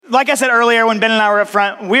like I said earlier when Ben and I were up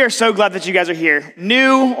front, we are so glad that you guys are here.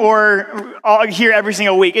 New or all here every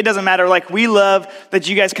single week, it doesn't matter. Like, we love that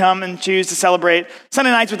you guys come and choose to celebrate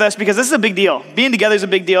Sunday nights with us because this is a big deal. Being together is a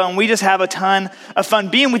big deal, and we just have a ton of fun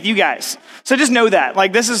being with you guys. So just know that.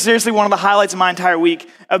 Like, this is seriously one of the highlights of my entire week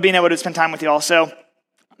of being able to spend time with you all. So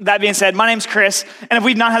that being said, my name's Chris, and if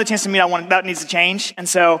we've not had a chance to meet, that needs to change. And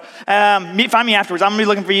so find me afterwards. I'm going to be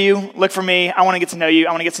looking for you. Look for me. I want to get to know you. I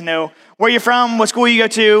want to get to know where you're from, what school you go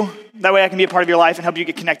to. That way I can be a part of your life and help you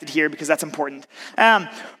get connected here because that's important.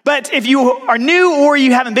 But if you are new or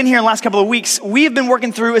you haven't been here in the last couple of weeks, we've been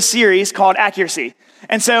working through a series called Accuracy.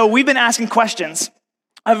 And so we've been asking questions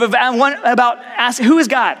about asking, who is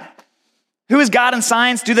God? Who is God in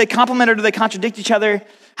science? Do they complement or do they contradict each other?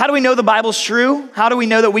 How do we know the Bible's true? How do we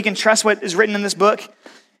know that we can trust what is written in this book?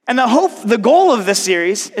 And the goal of this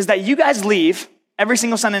series is that you guys leave every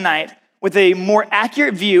single Sunday night with a more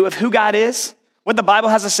accurate view of who God is, what the Bible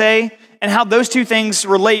has to say, and how those two things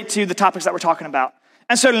relate to the topics that we're talking about.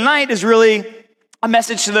 And so tonight is really a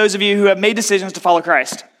message to those of you who have made decisions to follow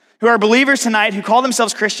Christ, who are believers tonight, who call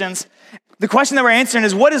themselves Christians. The question that we're answering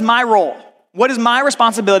is, what is my role? What is my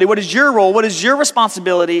responsibility? What is your role? What is your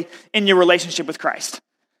responsibility in your relationship with Christ?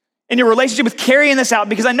 In your relationship with carrying this out,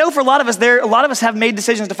 because I know for a lot of us have made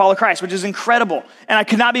decisions to follow Christ, which is incredible, and I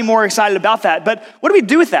could not be more excited about that. But what do we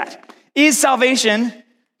do with that? Is salvation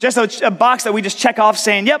just a box that we just check off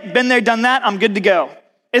saying, yep, been there, done that, I'm good to go?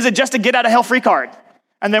 Is it just a get out of hell free card?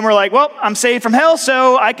 And then we're like, well, I'm saved from hell,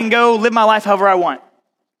 so I can go live my life however I want.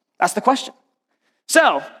 That's the question.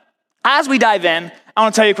 So, as we dive in, I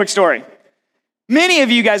want to tell you a quick story. Many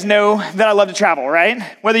of you guys know that I love to travel, right?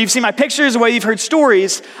 Whether you've seen my pictures or whether you've heard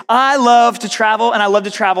stories, I love to travel, and I love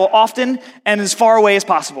to travel often and as far away as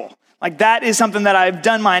possible. Like, that is something that I've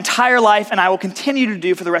done my entire life and I will continue to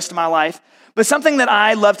do for the rest of my life. But something that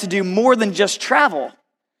I love to do more than just travel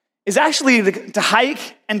is actually to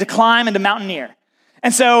hike and to climb and to mountaineer.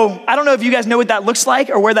 And so I don't know if you guys know what that looks like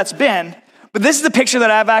or where that's been, but this is the picture that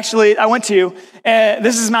I went to.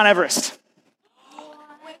 This is Mount Everest.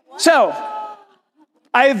 So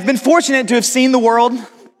I've been fortunate to have seen the world.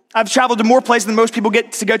 I've traveled to more places than most people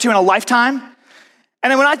get to go to in a lifetime. And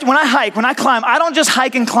then when I climb, I don't just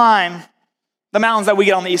hike and climb the mountains that we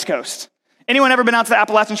get on the East Coast. Anyone ever been out to the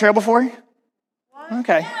Appalachian Trail before?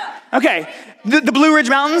 Okay. The Blue Ridge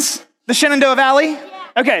Mountains, the Shenandoah Valley.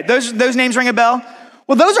 Okay, those names ring a bell.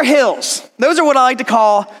 Well, those are hills. Those are what I like to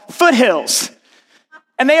call foothills.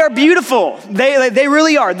 And they are beautiful. They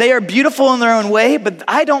really are. They are beautiful in their own way, but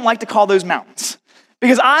I don't like to call those mountains.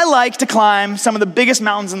 Because I like to climb some of the biggest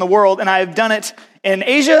mountains in the world, and I've done it in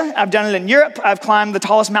Asia, I've done it in Europe, I've climbed the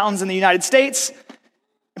tallest mountains in the United States,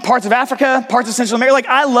 in parts of Africa, parts of Central America. Like,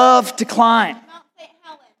 I love to climb.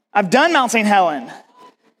 I've done Mount St. Helen.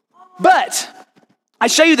 But I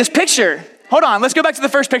show you this picture. Hold on, let's go back to the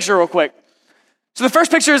first picture real quick. So the first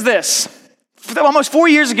picture is this. Almost 4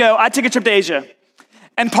 years ago, I took a trip to Asia.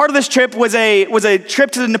 And part of this trip was a trip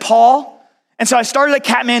to Nepal. And so I started at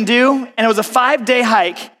Kathmandu, and it was a 5-day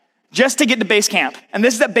hike just to get to base camp. And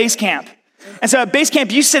this is at base camp. And so at base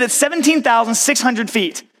camp, you sit at 17,600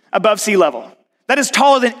 feet above sea level. That is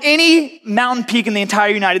taller than any mountain peak in the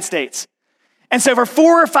entire United States. And so for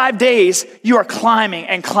 4 or 5 days, you are climbing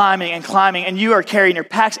and climbing and climbing, and you are carrying your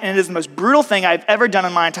packs, and it is the most brutal thing I've ever done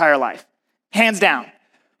in my entire life, hands down.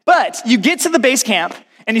 But you get to the base camp,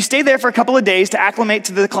 and you stay there for a couple of days to acclimate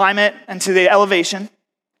to the climate and to the elevation,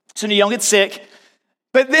 so you don't get sick.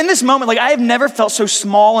 But in this moment, like, I have never felt so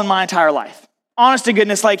small in my entire life. Honest to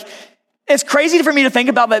goodness, like, it's crazy for me to think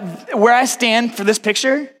about that where I stand for this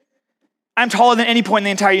picture, I'm taller than any point in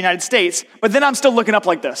the entire United States, but then I'm still looking up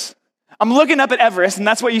like this. I'm looking up at Everest, and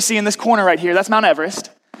that's what you see in this corner right here. That's Mount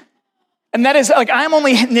Everest. And that is, like,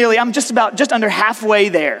 I'm just under halfway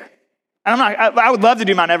there. And I would love to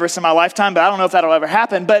do Mount Everest in my lifetime, but I don't know if that'll ever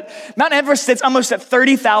happen. But Mount Everest sits almost at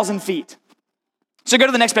 30,000 feet. So go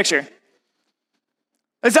to the next picture.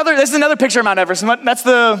 This is another picture of Mount Everest. And that's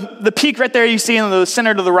the peak right there you see in the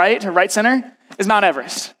center to the right, or right center, is Mount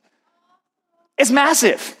Everest. It's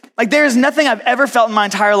massive. Like, there is nothing I've ever felt in my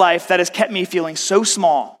entire life that has kept me feeling so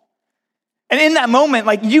small. And in that moment,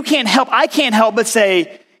 like, I can't help but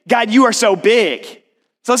say, God, you are so big.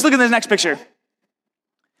 So let's look at the next picture.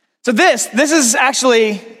 So this is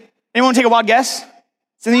actually, anyone take a wild guess?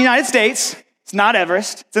 It's in the United States. It's not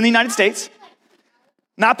Everest. It's in the United States.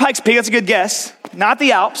 Not Pikes Peak, that's a good guess. Not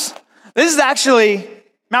the Alps. This is actually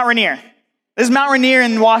Mount Rainier. This is Mount Rainier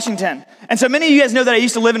in Washington. And so many of you guys know that I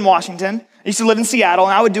used to live in Washington. I used to live in Seattle,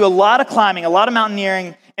 and I would do a lot of climbing, a lot of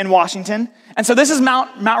mountaineering in Washington. And so this is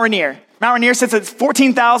Mount Rainier. Mount Rainier sits at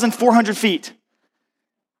 14,400 feet.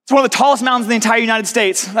 It's one of the tallest mountains in the entire United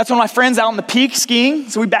States. That's one of my friends out on the peak skiing,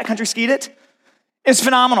 so we backcountry skied it. It's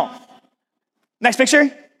phenomenal. Next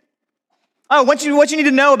picture. Oh, what you need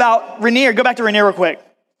to know about Rainier, go back to Rainier real quick.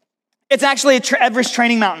 It's actually an Everest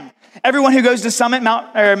training mountain. Everyone who goes to summit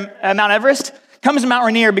Mount Everest comes to Mount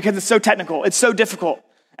Rainier because it's so technical, it's so difficult.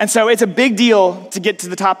 And so it's a big deal to get to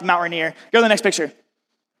the top of Mount Rainier. Go to the next picture.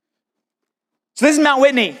 So this is Mount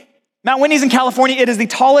Whitney. Mount Whitney's in California. It is the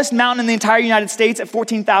tallest mountain in the entire United States at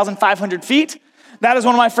 14,500 feet. That is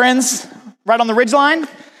one of my friends right on the ridgeline.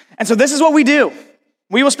 And so this is what we do.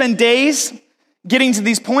 We will spend days getting to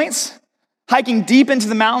these points, hiking deep into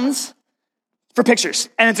the mountains for pictures.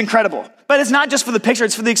 And it's incredible. But it's not just for the picture,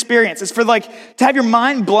 it's for the experience. It's for to have your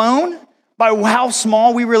mind blown by how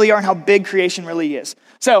small we really are and how big creation really is.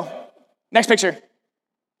 So, next picture.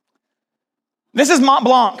 This is Mont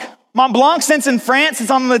Blanc. Mont Blanc sits in France.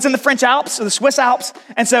 It's in the French Alps, or the Swiss Alps.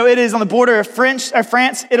 And so it is on the border of France,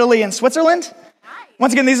 Italy, and Switzerland.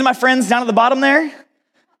 Once again, these are my friends down at the bottom there.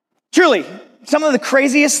 Truly, some of the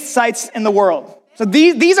craziest sights in the world. So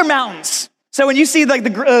these are mountains. So when you see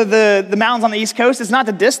the mountains on the East Coast, it's not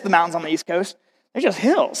to diss the mountains on the East Coast. They're just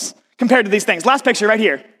hills compared to these things. Last picture right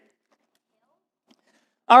here.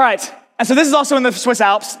 All right. And so this is also in the Swiss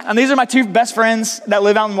Alps. And these are my two best friends that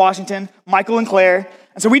live out in Washington, Michael and Claire.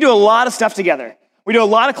 And so we do a lot of stuff together. We do a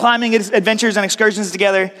lot of climbing adventures and excursions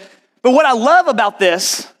together. But what I love about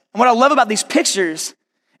this, and what I love about these pictures,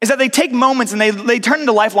 is that they take moments and they turn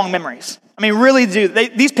into lifelong memories. I mean, really do.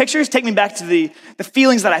 These pictures take me back to the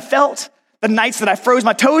feelings that I felt, the nights that I froze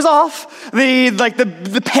my toes off,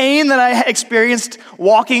 the pain that I experienced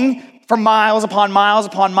walking for miles upon miles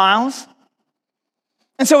upon miles.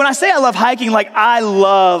 And so when I say I love hiking, I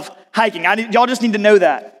love hiking. Y'all just need to know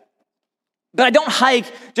that. But I don't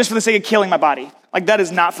hike just for the sake of killing my body. That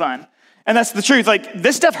is not fun. And that's the truth.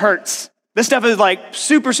 This stuff hurts. This stuff is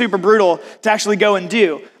super, super brutal to actually go and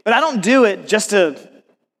do. But I don't do it just to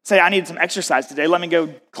say I need some exercise today. Let me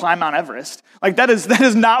go climb Mount Everest. That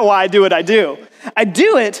is not why I do what I do. I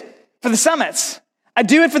do it for the summits. I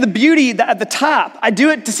do it for the beauty at the top. I do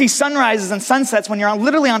it to see sunrises and sunsets when you're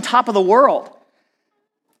literally on top of the world.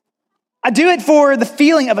 I do it for the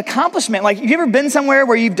feeling of accomplishment. You ever been somewhere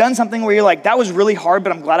where you've done something where you're that was really hard,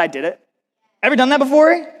 but I'm glad I did it? Ever done that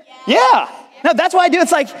before? Yeah. No, that's why I do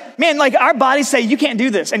it. It's our bodies say, you can't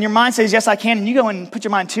do this. And your mind says, yes, I can. And you go and put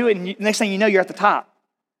your mind to it. And next thing you know, you're at the top.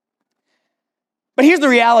 But here's the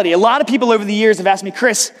reality. A lot of people over the years have asked me,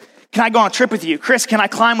 Chris, can I go on a trip with you? Chris, can I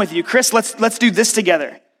climb with you? Chris, let's do this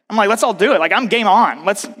together. I'm let's all do it. I'm game on.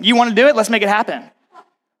 You want to do it? Let's make it happen.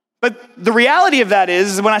 But the reality of that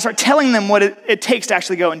is when I start telling them what it takes to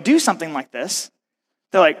actually go and do something like this,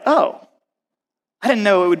 they're oh, I didn't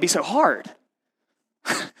know it would be so hard.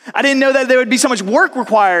 I didn't know that there would be so much work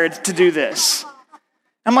required to do this.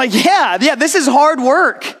 I'm yeah, this is hard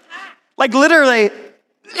work. Literally,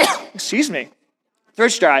 excuse me,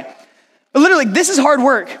 throat's dry. But literally, this is hard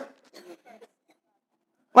work.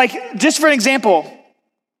 Just for an example,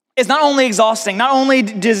 it's not only exhausting, not only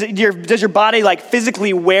does your body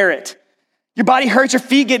physically wear it. Your body hurts, your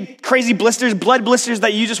feet get crazy blisters, blood blisters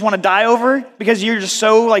that you just want to die over because you're just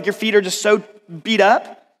so, your feet are just so beat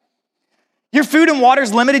up. Your food and water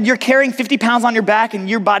is limited. You're carrying 50 pounds on your back and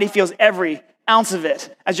your body feels every ounce of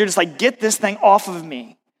it as you're just get this thing off of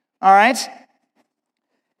me, all right?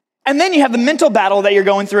 And then you have the mental battle that you're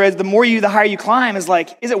going through as the higher you climb is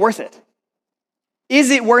is it worth it? Is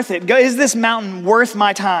it worth it? Is this mountain worth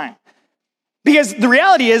my time? Because the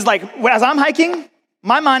reality is as I'm hiking,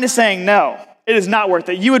 my mind is saying, no, it is not worth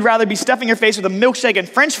it. You would rather be stuffing your face with a milkshake and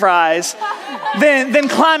French fries than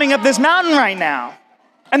climbing up this mountain right now.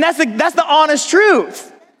 And that's the honest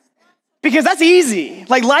truth. Because that's easy.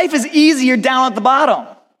 Life is easier down at the bottom.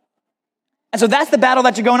 And so that's the battle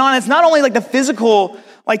that you're going on. It's not only the physical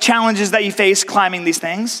challenges that you face climbing these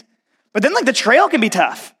things, but then the trail can be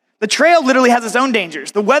tough. The trail literally has its own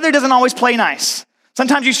dangers. The weather doesn't always play nice.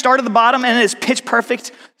 Sometimes you start at the bottom and it is pitch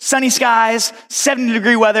perfect, sunny skies,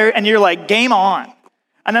 70-degree weather, and you're game on.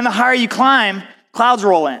 And then the higher you climb, clouds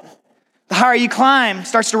roll in. The higher you climb, it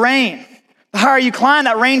starts to rain. The higher you climb,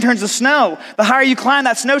 that rain turns to snow. The higher you climb,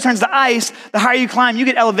 that snow turns to ice. The higher you climb, you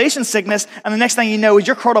get elevation sickness, and the next thing you know is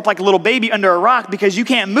you're curled up like a little baby under a rock because you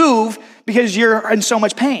can't move because you're in so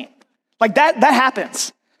much pain. That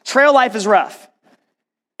happens. Trail life is rough.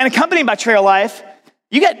 And accompanied by trail life,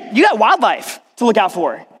 you got wildlife to look out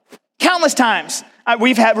for. Countless times.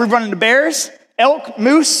 We've run into bears, elk,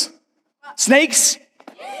 moose, snakes.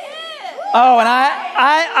 Oh, and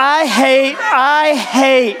I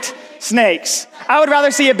hate snakes. I would rather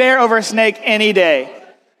see a bear over a snake any day.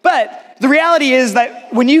 But the reality is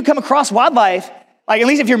that when you come across wildlife, Like, at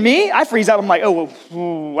least if you're me, I freeze out. I'm like, oh,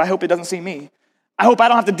 well, I hope it doesn't see me. I hope I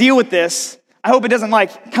don't have to deal with this. I hope it doesn't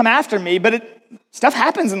like come after me, but stuff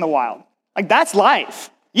happens in the wild. Like, that's life.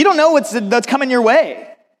 You don't know that's coming your way.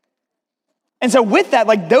 And so with that,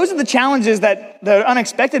 like, those are the challenges that are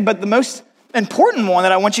unexpected, but the most important one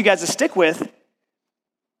that I want you guys to stick with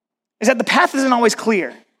is that the path isn't always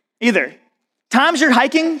clear either. Times you're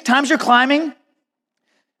hiking, times you're climbing,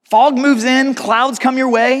 fog moves in, clouds come your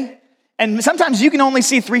way, and sometimes you can only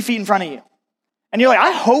see 3 feet in front of you. And you're like,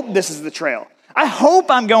 I hope this is the trail. I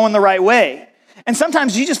hope I'm going the right way. And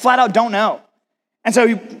sometimes you just flat out don't know. And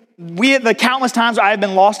so the countless times I've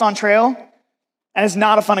been lost on trail, and it's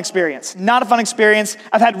not a fun experience. Not a fun experience.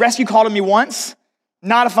 I've had rescue called to me once.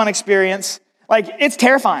 Not a fun experience. Like, it's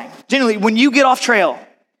terrifying. Genuinely, when you get off trail,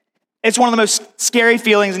 it's one of the most scary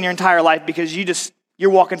feelings in your entire life because you're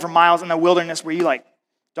walking for miles in the wilderness where you like,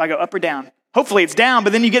 do I go up or down? Hopefully it's down,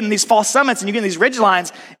 but then you get in these false summits and you get in these ridge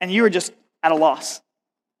lines and you are just at a loss.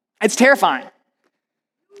 It's terrifying.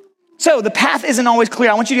 So the path isn't always clear.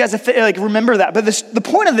 I want you guys to remember that. But the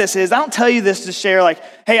point of this is, I don't tell you this to share like,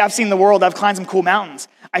 hey, I've seen the world, I've climbed some cool mountains.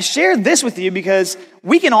 I share this with you because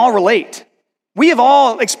we can all relate. We have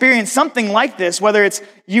all experienced something like this, whether it's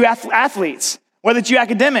you athletes, whether it's you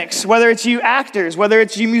academics, whether it's you actors, whether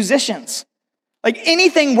it's you musicians. Like,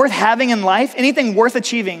 anything worth having in life, anything worth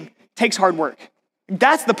achieving takes hard work.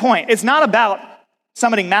 That's the point. It's not about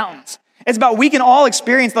summiting mountains. It's about we can all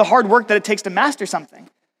experience the hard work that it takes to master something.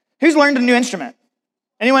 Who's learned a new instrument?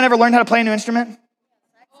 Anyone ever learned how to play a new instrument?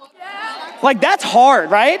 Like, that's hard,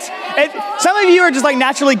 right? Some of you are just like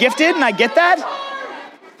naturally gifted, and I get that.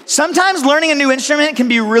 Sometimes learning a new instrument can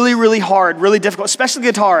be really, really hard, really difficult, especially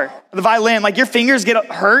guitar, the violin. Like, your fingers get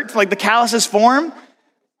hurt, like the calluses form.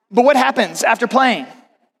 But what happens after playing?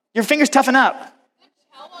 Your fingers toughen up.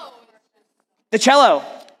 The cello.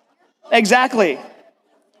 Exactly.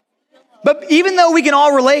 But even though we can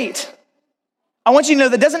all relate, I want you to know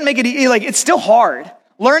that doesn't make it easy. Like, it's still hard.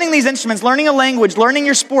 Learning these instruments, learning a language, learning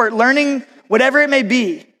your sport, learning whatever it may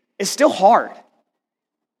be is still hard.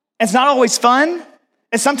 It's not always fun.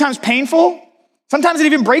 It's sometimes painful. Sometimes it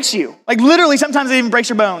even breaks you. Like, literally, sometimes it even breaks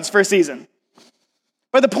your bones for a season.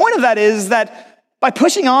 But the point of that is that by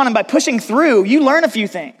pushing on and by pushing through, you learn a few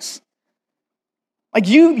things. Like,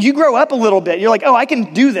 you grow up a little bit. You're like, oh, I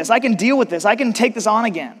can do this. I can deal with this. I can take this on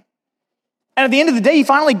again. And at the end of the day, you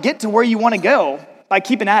finally get to where you want to go by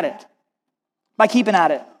keeping at it. By keeping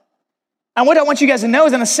at it. And what I want you guys to know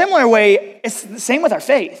is, in a similar way, it's the same with our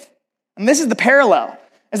faith. And this is the parallel.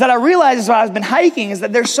 Is that I realize as I've been hiking is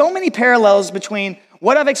that there's so many parallels between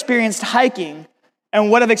what I've experienced hiking and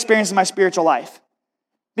what I've experienced in my spiritual life.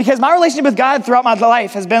 Because my relationship with God throughout my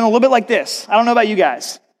life has been a little bit like this. I don't know about you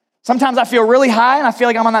guys. Sometimes I feel really high and I feel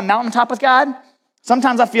like I'm on that mountaintop with God.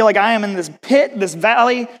 Sometimes I feel like I am in this pit, this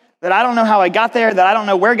valley, that I don't know how I got there, that I don't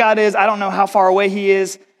know where God is, I don't know how far away he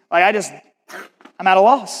is. Like, I'm at a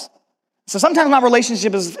loss. So sometimes my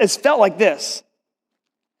relationship is felt like this.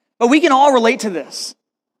 But we can all relate to this.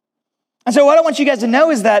 And so what I want you guys to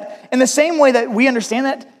know is that in the same way that we understand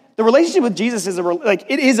that, the relationship with Jesus is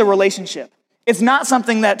a relationship. It's not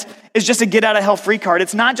something that is just a get out of hell free card.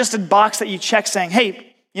 It's not just a box that you check saying,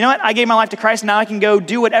 hey, you know what? I gave my life to Christ. Now I can go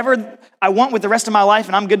do whatever I want with the rest of my life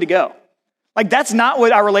and I'm good to go. Like, that's not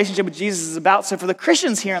what our relationship with Jesus is about. So for the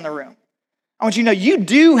Christians here in the room, I want you to know you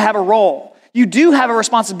do have a role. You do have a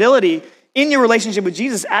responsibility in your relationship with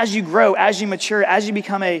Jesus as you grow, as you mature, as you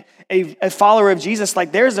become a follower of Jesus.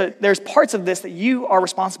 Like, there's parts of this that you are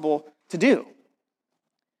responsible to do.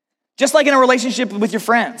 Just like in a relationship with your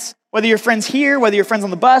friends, whether you're friends here, whether you're friends on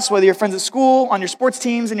the bus, whether you're friends at school, on your sports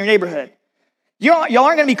teams, in your neighborhood. Y'all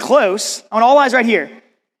aren't going to be close. I want all eyes right here.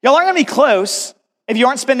 Y'all aren't going to be close if you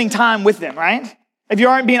aren't spending time with them, right? If you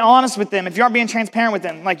aren't being honest with them, if you aren't being transparent with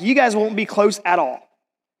them, like, you guys won't be close at all.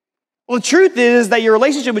 Well, the truth is that your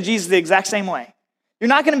relationship with Jesus is the exact same way. You're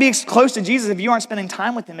not going to be close to Jesus if you aren't spending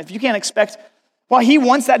time with him. If you can't expect, while he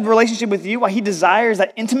wants that relationship with you, while he desires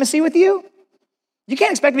that intimacy with you, you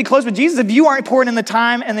can't expect to be close with Jesus if you aren't pouring in the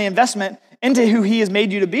time and the investment into who he has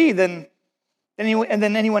made you to be than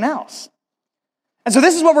anyone else. And so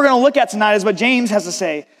this is what we're going to look at tonight, is what James has to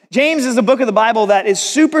say. James is a book of the Bible that is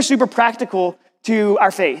super, super practical to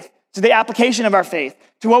our faith, to the application of our faith,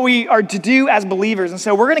 to what we are to do as believers. And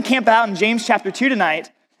so we're going to camp out in James chapter 2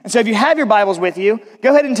 tonight. And so if you have your Bibles with you,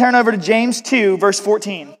 go ahead and turn over to James 2, verse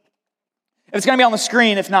 14. If it's going to be on the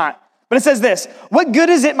screen, if not. But it says this: "What good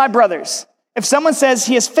is it, my brothers, if someone says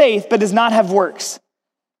he has faith but does not have works?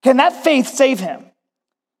 Can that faith save him?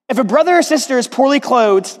 If a brother or sister is poorly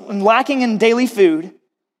clothed and lacking in daily food,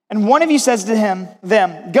 and one of you says to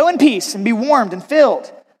them, 'Go in peace and be warmed and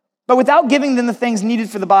filled,' But without giving them the things needed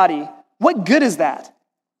for the body, what good is that?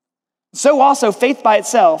 So also, faith by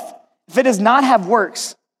itself, if it does not have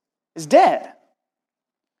works, is dead.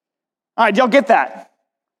 All right, y'all get that?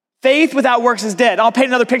 Faith without works is dead. I'll paint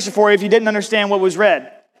another picture for you if you didn't understand what was read.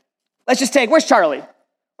 Let's just take, where's Charlie?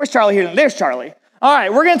 Where's Charlie here? There's Charlie. All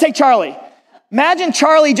right, we're going to take Charlie. Imagine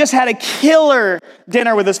Charlie just had a killer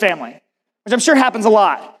dinner with his family, which I'm sure happens a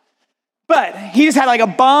lot. But he just had like a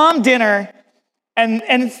bomb dinner, and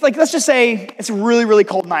it's like, let's just say it's a really, really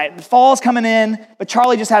cold night. The fall's coming in, but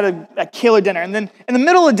Charlie just had a killer dinner. And then in the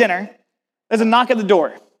middle of dinner, there's a knock at the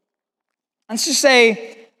door. Let's just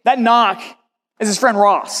say that knock is his friend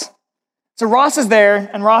Ross. So Ross is there,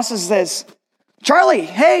 and Ross says, Charlie,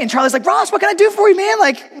 hey. And Charlie's like, Ross, what can I do for you, man?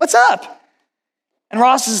 Like, what's up? And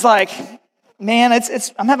Ross is like, man,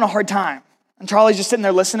 I'm having a hard time. And Charlie's just sitting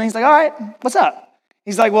there listening. He's like, all right, what's up?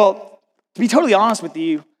 He's like, well, to be totally honest with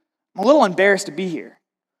you, I'm a little embarrassed to be here.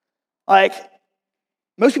 Like,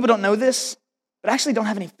 most people don't know this, but I actually don't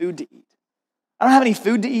have any food to eat. I don't have any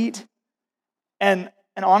food to eat. And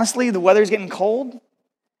honestly, the weather's getting cold,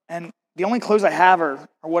 and the only clothes I have are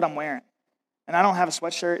what I'm wearing. And I don't have a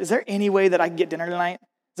sweatshirt. Is there any way that I can get dinner tonight?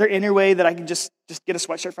 Is there any way that I can just get a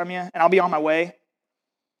sweatshirt from you, and I'll be on my way?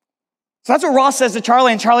 So that's what Ross says to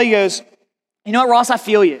Charlie, and Charlie goes, you know what, Ross, I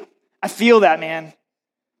feel you. I feel that, man.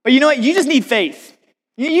 But you know what? You just need faith.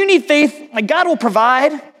 You need faith. Like, God will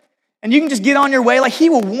provide, and you can just get on your way. Like, he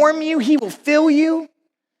will warm you. He will fill you.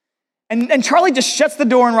 And Charlie just shuts the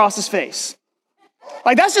door in Ross's face.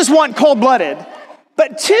 Like, that's just one, cold-blooded.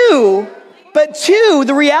 But two,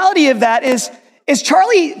 the reality of that is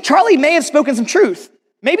Charlie may have spoken some truth.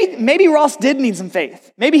 Maybe Ross did need some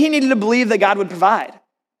faith. Maybe he needed to believe that God would provide.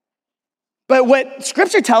 But what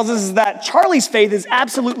Scripture tells us is that Charlie's faith is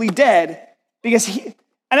absolutely dead because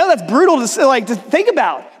I know that's brutal to think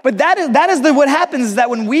about, but that is what happens is that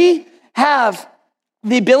when we have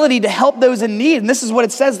the ability to help those in need, and this is what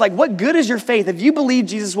it says, like, what good is your faith if you believe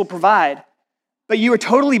Jesus will provide, but you are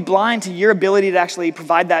totally blind to your ability to actually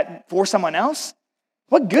provide that for someone else?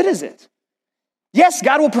 What good is it? Yes,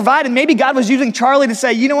 God will provide, and maybe God was using Charlie to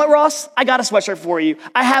say, you know what, Ross? I got a sweatshirt for you.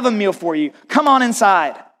 I have a meal for you. Come on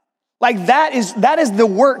inside. Like, that is the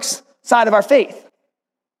works side of our faith.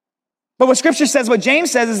 But what Scripture says, what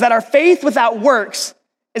James says, is that our faith without works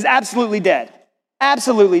is absolutely dead.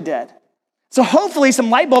 Absolutely dead. So hopefully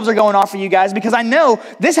some light bulbs are going off for you guys, because I know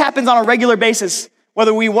this happens on a regular basis,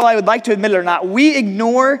 whether I would like to admit it or not. We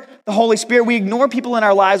ignore the Holy Spirit. We ignore people in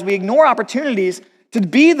our lives. We ignore opportunities to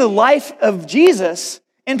be the life of Jesus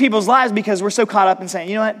in people's lives because we're so caught up in saying,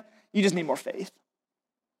 you know what? You just need more faith.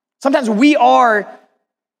 Sometimes we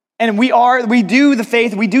do the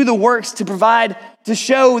faith, we do the works to provide, to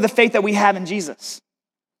show the faith that we have in Jesus.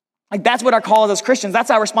 Like, that's what our call is as Christians.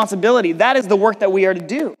 That's our responsibility. That is the work that we are to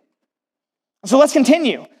do. So let's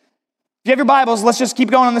continue. If you have your Bibles, let's just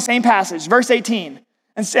keep going on the same passage. Verse 18.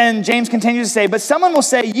 And James continues to say, but someone will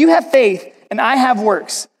say, you have faith and I have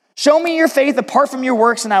works. Show me your faith apart from your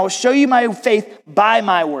works, and I will show you my faith by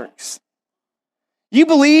my works. You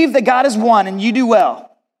believe that God is one, and you do well.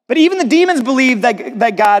 But even the demons believe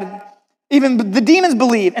even the demons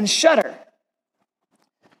believe and shudder.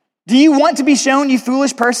 Do you want to be shown, you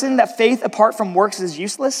foolish person, that faith apart from works is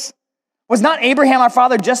useless? Was not Abraham our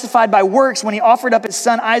father justified by works when he offered up his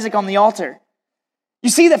son Isaac on the altar? You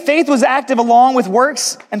see that faith was active along with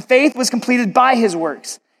works, and faith was completed by his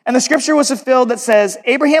works. And the scripture was fulfilled that says,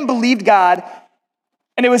 Abraham believed God,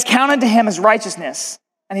 and it was counted to him as righteousness,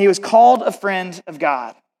 and he was called a friend of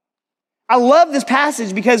God. I love this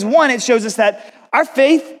passage because, one, it shows us that our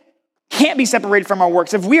faith can't be separated from our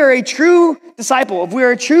works. If we are a true disciple, if we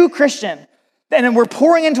are a true Christian, and we're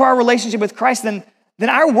pouring into our relationship with Christ, then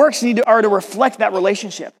our works are to reflect that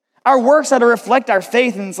relationship. Our works are to reflect our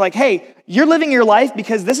faith, and it's like, hey, you're living your life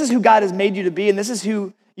because this is who God has made you to be, and this is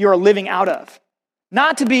who you are living out of.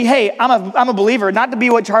 Not to be, hey, I'm a believer. Not to be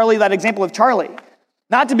that example of Charlie.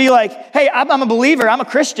 Not to be like, hey, I'm a believer, I'm a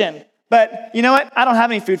Christian, but you know what? I don't have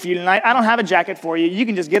any food for you tonight. I don't have a jacket for you. You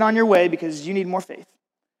can just get on your way because you need more faith.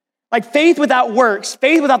 Like, faith without works,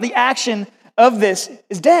 faith without the action of this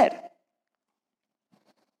is dead.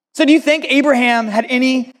 So do you think Abraham had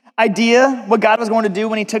any idea what God was going to do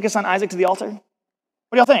when he took his son Isaac to the altar? What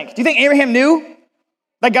do y'all think? Do you think Abraham knew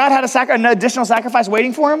that God had an additional sacrifice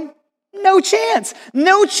waiting for him? No chance.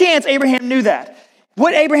 No chance Abraham knew that.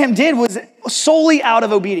 What Abraham did was solely out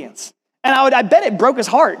of obedience. And I bet it broke his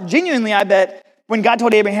heart. Genuinely, I bet when God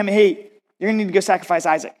told Abraham, hey, you're going to need to go sacrifice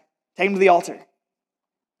Isaac. Take him to the altar.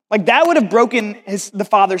 Like, that would have broken the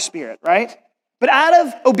father's spirit, right? But out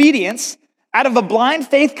of obedience, out of a blind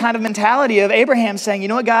faith kind of mentality of Abraham saying, you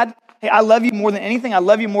know what, God, hey, I love you more than anything. I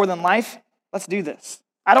love you more than life. Let's do this.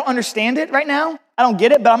 I don't understand it right now. I don't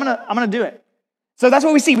get it, but I'm gonna do it. So that's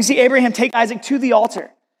what we see. We see Abraham take Isaac to the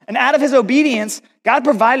altar. And out of his obedience, God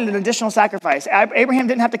provided an additional sacrifice. Abraham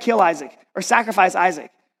didn't have to kill Isaac or sacrifice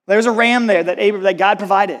Isaac. There was a ram there that God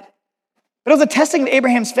provided. But it was a testing of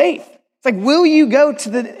Abraham's faith. It's like, will you go to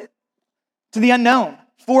the unknown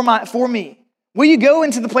for me? Will you go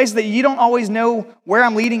into the places that you don't always know where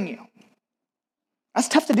I'm leading you? That's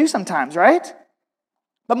tough to do sometimes, right?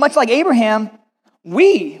 But much like Abraham,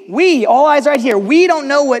 we, all eyes right here, we don't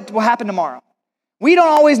know what will happen tomorrow. We don't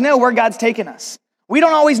always know where God's taken us. We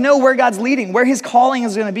don't always know where God's leading, where his calling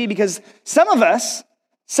is going to be, because some of us,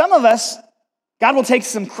 God will take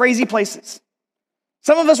some crazy places.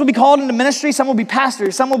 Some of us will be called into ministry. Some will be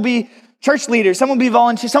pastors. Some will be church leaders. Some will be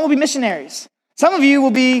volunteers. Some will be missionaries. Some of you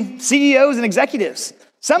will be CEOs and executives.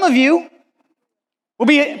 Some of you will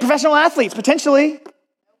be professional athletes, potentially.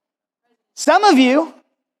 Some of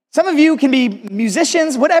you can be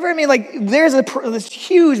musicians, whatever. I mean, like, there's this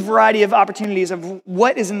huge variety of opportunities of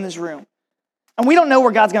what is in this room. And we don't know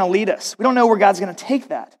where God's going to lead us. We don't know where God's going to take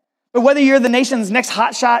that. But whether you're the nation's next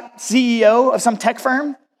hotshot CEO of some tech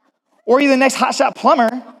firm, or you're the next hotshot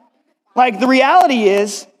plumber, like, the reality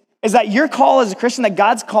is that your call as a Christian, that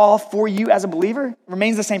God's call for you as a believer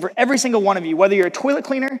remains the same for every single one of you, whether you're a toilet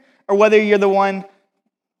cleaner or whether you're the one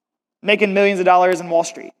making millions of dollars in Wall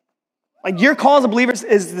Street. Like, your call as a believer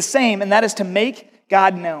is the same, and that is to make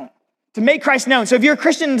God known, to make Christ known. So if you're a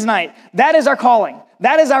Christian tonight, that is our calling.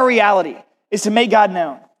 That is our reality, is to make God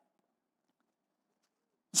known.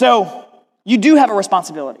 So you do have a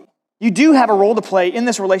responsibility. You do have a role to play in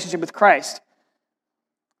this relationship with Christ.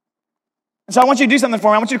 And so I want you to do something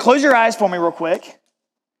for me. I want you to close your eyes for me real quick.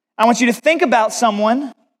 I want you to think about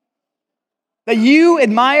someone that you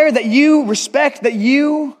admire, that you respect, that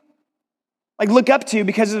you look up to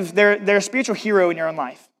because of their spiritual hero in your own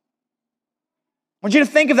life. I want you to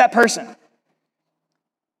think of that person.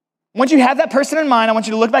 Once you have that person in mind, I want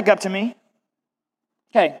you to look back up to me.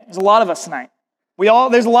 Okay, there's a lot of us tonight.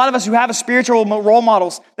 There's a lot of us who have a spiritual role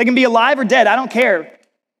models. They can be alive or dead. I don't care.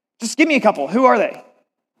 Just give me a couple. Who are they?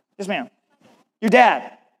 Yes, ma'am. Your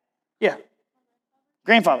dad. Yeah.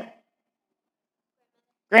 Grandfather.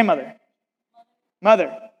 Grandmother.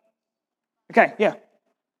 Mother. Okay, yeah.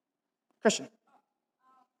 Christian.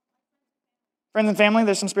 Friends and family,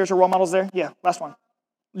 there's some spiritual role models there. Yeah, last one.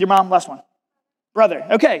 Your mom, last one. Brother.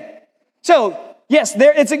 Okay. So, yes,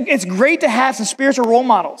 it's great to have some spiritual role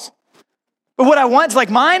models. But what I want is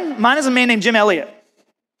mine is a man named Jim Elliot.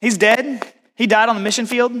 He's dead. He died on the mission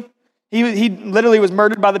field. He literally was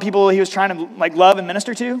murdered by the people he was trying to love and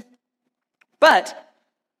minister to. But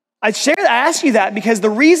I ask you that because the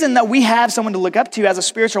reason that we have someone to look up to as a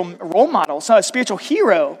spiritual role model, so a spiritual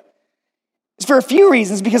hero, is for a few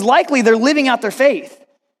reasons, because likely they're living out their faith.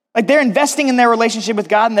 They're investing in their relationship with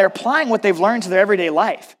God and they're applying what they've learned to their everyday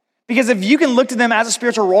life. Because if you can look to them as a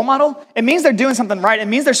spiritual role model, it means they're doing something right. It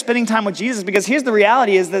means they're spending time with Jesus, because here's the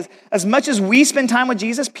reality is that as much as we spend time with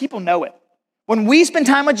Jesus, people know it. When we spend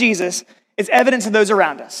time with Jesus, it's evident to those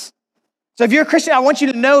around us. So if you're a Christian, I want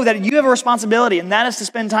you to know that you have a responsibility, and that is to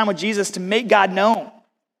spend time with Jesus to make God known,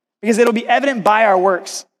 because it'll be evident by our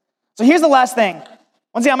works. So here's the last thing.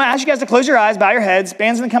 Once again, I'm going to ask you guys to close your eyes, bow your heads.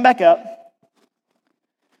 Band's going to come back up.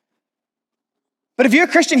 But if you're a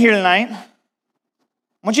Christian here tonight,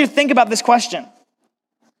 I want you to think about this question.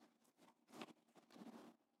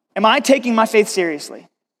 Am I taking my faith seriously?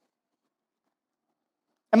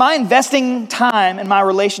 Am I investing time in my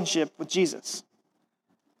relationship with Jesus?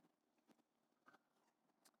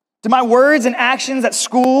 Do my words and actions at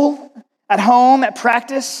school, at home, at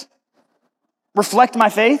practice reflect my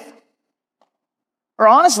faith? Or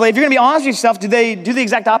honestly, if you're going to be honest with yourself, do they do the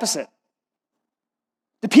exact opposite?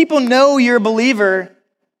 Do people know you're a believer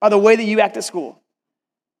by the way that you act at school?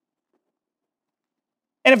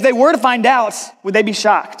 And if they were to find out, would they be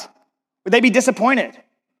shocked? Would they be disappointed?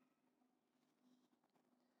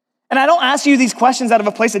 And I don't ask you these questions out of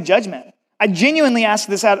a place of judgment. I genuinely ask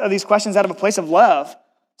these questions out of a place of love,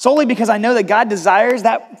 solely because I know that God desires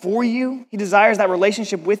that for you. He desires that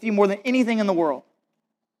relationship with you more than anything in the world.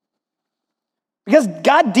 Because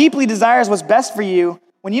God deeply desires what's best for you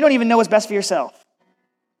when you don't even know what's best for yourself.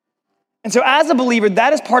 And so as a believer,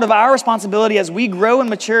 that is part of our responsibility as we grow and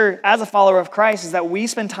mature as a follower of Christ, is that we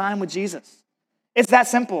spend time with Jesus. It's that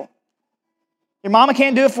simple. Your mama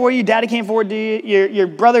can't do it for you. Daddy can't afford to do it. Your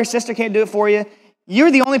brother, sister can't do it for you.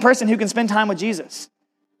 You're the only person who can spend time with Jesus.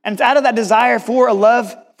 And it's out of that desire for a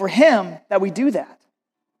love for him that we do that.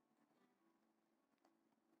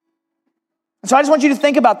 And so I just want you to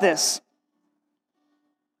think about this.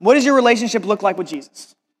 What does your relationship look like with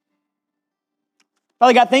Jesus?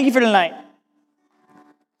 Father God, thank you for tonight.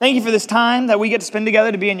 Thank you for this time that we get to spend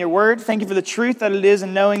together to be in your word. Thank you for the truth that it is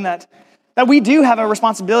and knowing that we do have a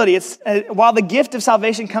responsibility. It's while the gift of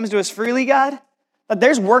salvation comes to us freely, God, that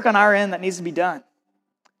there's work on our end that needs to be done.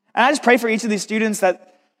 And I just pray for each of these students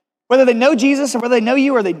that whether they know Jesus or whether they know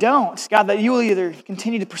you or they don't, God, that you will either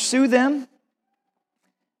continue to pursue them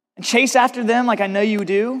and chase after them like I know you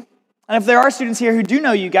do. And if there are students here who do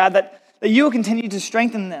know you, God, that you will continue to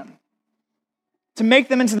strengthen them, to make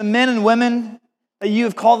them into the men and women that you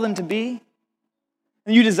have called them to be,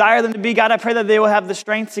 and you desire them to be. God, I pray that they will have the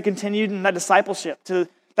strength to continue in that discipleship, to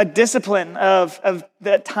that discipline of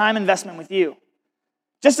that time investment with you.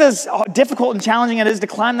 Just as difficult and challenging it is to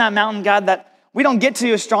climb that mountain, God, that we don't get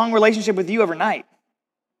to a strong relationship with you overnight.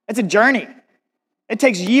 It's a journey. It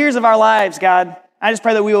takes years of our lives, God. I just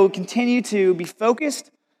pray that we will continue to be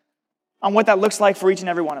focused on what that looks like for each and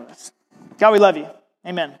every one of us. God, we love you.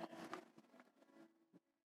 Amen.